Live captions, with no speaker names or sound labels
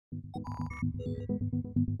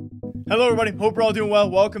Hello everybody, hope we're all doing well.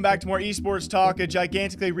 Welcome back to more esports talk. A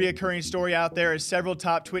gigantically reoccurring story out there as several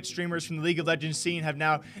top Twitch streamers from the League of Legends scene have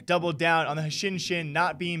now doubled down on the Hashinshin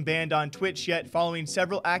not being banned on Twitch yet, following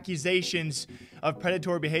several accusations of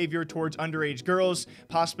predatory behavior towards underage girls,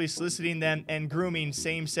 possibly soliciting them and grooming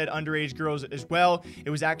same said underage girls as well. It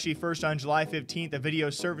was actually first on July 15th, a video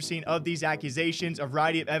surfacing of these accusations, a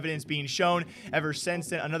variety of evidence being shown. Ever since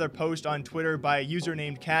then, another post on Twitter by a user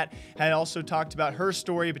named Kat had also talked about her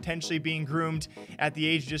story potentially being groomed at the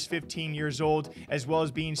age of just 15 years old, as well as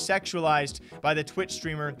being sexualized by the Twitch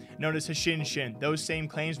streamer known as Hashinshin. Those same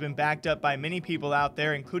claims have been backed up by many people out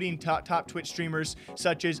there, including top Twitch streamers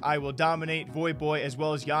such as IWDominate, Voyboy, as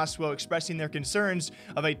well as Yassuo, expressing their concerns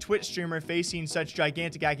of a Twitch streamer facing such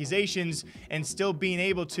gigantic accusations and still being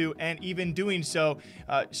able to, and even doing so,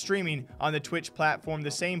 streaming on the Twitch platform, the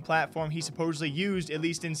same platform he supposedly used, at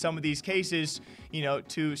least in some of these cases, you know,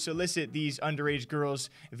 to solicit these underage girls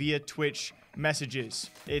via Twitch messages.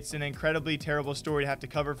 It's an incredibly terrible story to have to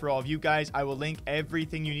cover for all of you guys. I will link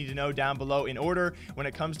everything you need to know down below in order when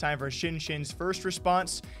it comes time for Hashinshin's first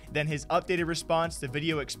response, then his updated response, the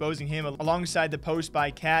video exposing him, alongside the post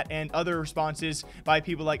by Kat, and other responses by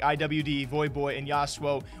people like IWD, Voyboy, and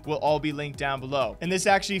Yassuo will all be linked down below. And this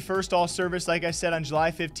actually first all serviced, like I said, on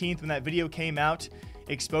July 15th when that video came out,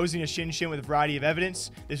 exposing Hashinshin with a variety of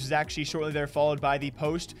evidence. This was actually shortly there followed by the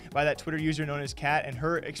post by that Twitter user known as Kat and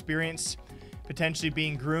her experience potentially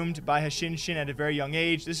being groomed by Hashinshin at a very young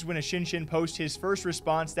age. This is when Hashinshin posted his first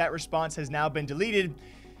response. That response has now been deleted.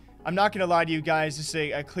 I'm not going to lie to you guys. This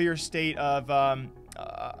is a clear state of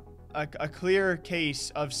a clear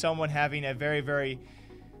case of someone having a very, very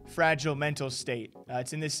fragile mental state.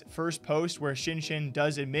 It's in this first post where Hashinshin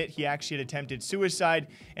does admit he actually had attempted suicide,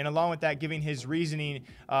 and along with that, giving his reasoning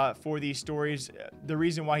for these stories. The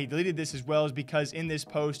reason why he deleted this as well is because in this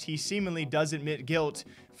post, he seemingly does admit guilt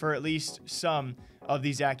for at least some of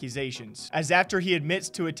these accusations. As after he admits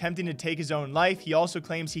to attempting to take his own life, he also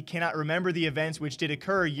claims he cannot remember the events which did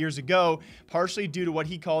occur years ago, partially due to what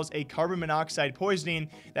he calls a carbon monoxide poisoning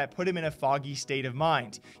that put him in a foggy state of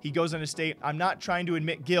mind. He goes on to state, "I'm not trying to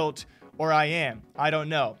admit guilt, or I am. I don't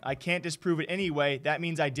know. I can't disprove it anyway. That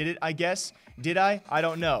means I did it, I guess. Did I? I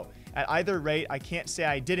don't know. At either rate, I can't say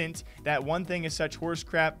I didn't. That one thing is such horse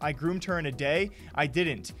crap. I groomed her in a day. I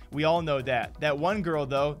didn't. We all know that. That one girl,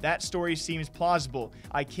 though, that story seems plausible.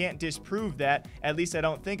 I can't disprove that. At least I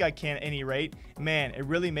don't think I can at any rate. Man, it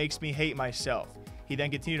really makes me hate myself." He then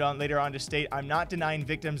continued on later on to state, "I'm not denying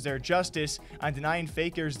victims their justice. I'm denying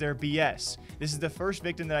fakers their BS. This is the first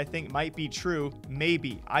victim that I think might be true.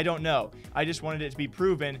 Maybe. I don't know. I just wanted it to be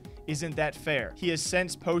proven. Isn't that fair?" He has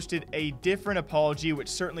since posted a different apology, which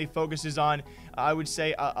certainly focuses on, I would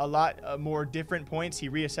say, a lot more different points. He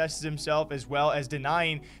reassesses himself as well as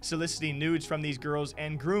denying soliciting nudes from these girls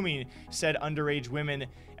and grooming said underage women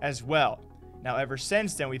as well. Now, ever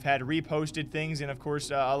since then, we've had reposted things and, of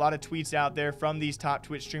course, a lot of tweets out there from these top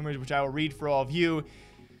Twitch streamers, which I will read for all of you.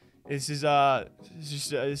 This is a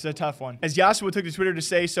tough one. As Yassuo took to Twitter to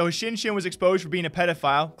say, "So Hashinshin was exposed for being a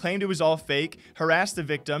pedophile, claimed it was all fake, harassed the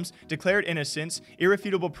victims, declared innocence,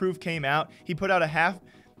 irrefutable proof came out. He put out a half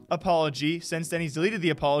apology. Since then, he's deleted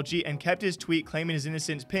the apology and kept his tweet claiming his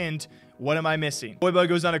innocence pinned. What am I missing?" Voyboy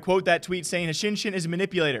goes on to quote that tweet saying, "Hashinshin is a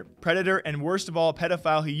manipulator, predator, and worst of all, a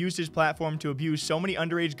pedophile who used his platform to abuse so many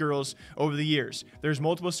underage girls over the years. There's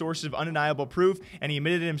multiple sources of undeniable proof, and he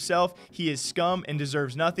admitted it himself. He is scum and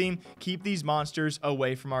deserves nothing. Keep these monsters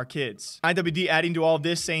away from our kids." IWD adding to all of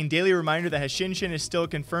this, saying, "Daily reminder that Hashinshin is still a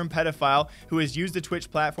confirmed pedophile who has used the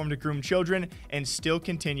Twitch platform to groom children and still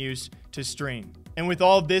continues to stream." And with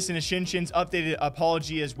all of this and Hashinshin's updated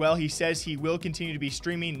apology as well, he says he will continue to be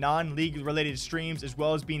streaming non-league related streams as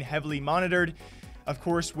well as being heavily monitored. Of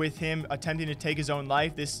course, with him attempting to take his own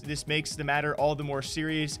life, this makes the matter all the more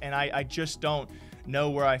serious, and I just don't know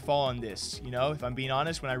where I fall on this. You know, if I'm being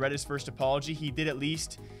honest, when I read his first apology, he did at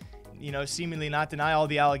least, you know, seemingly not deny all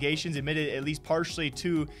the allegations, admitted at least partially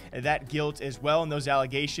to that guilt as well in those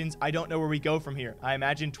allegations. I don't know where we go from here. I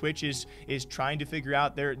imagine Twitch is trying to figure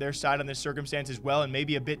out their side on this circumstance as well, and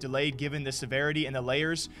maybe a bit delayed given the severity and the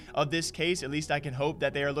layers of this case. At least I can hope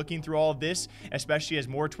that they are looking through all of this, especially as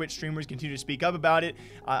more Twitch streamers continue to speak up about it.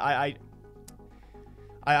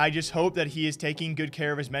 I just hope that he is taking good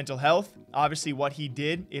care of his mental health. Obviously, what he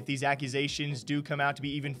did, if these accusations do come out to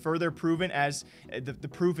be even further proven, as the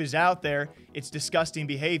proof is out there, it's disgusting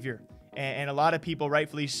behavior. And a lot of people,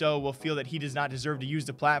 rightfully so, will feel that he does not deserve to use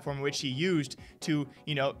the platform which he used to,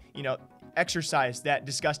 exercise that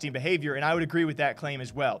disgusting behavior, and I would agree with that claim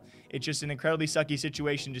as well. It's just an incredibly sucky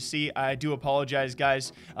situation to see. I do apologize,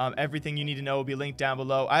 guys. Everything you need to know will be linked down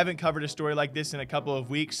below. I haven't covered a story like this in a couple of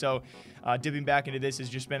weeks, so dipping back into this has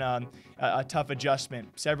just been a tough adjustment.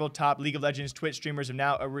 Several top League of Legends Twitch streamers have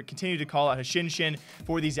now continued to call out Hashinshin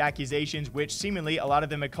for these accusations, which seemingly a lot of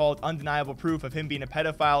them have called undeniable proof of him being a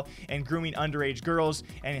pedophile and grooming underage girls,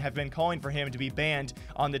 and have been calling for him to be banned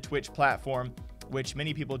on the Twitch platform, which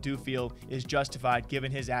many people do feel is justified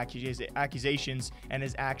given his accusations and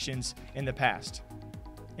his actions in the past.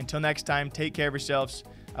 Until next time, take care of yourselves.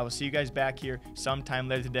 I will see you guys back here sometime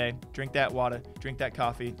later today. Drink that water, drink that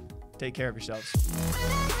coffee. Take care of yourselves.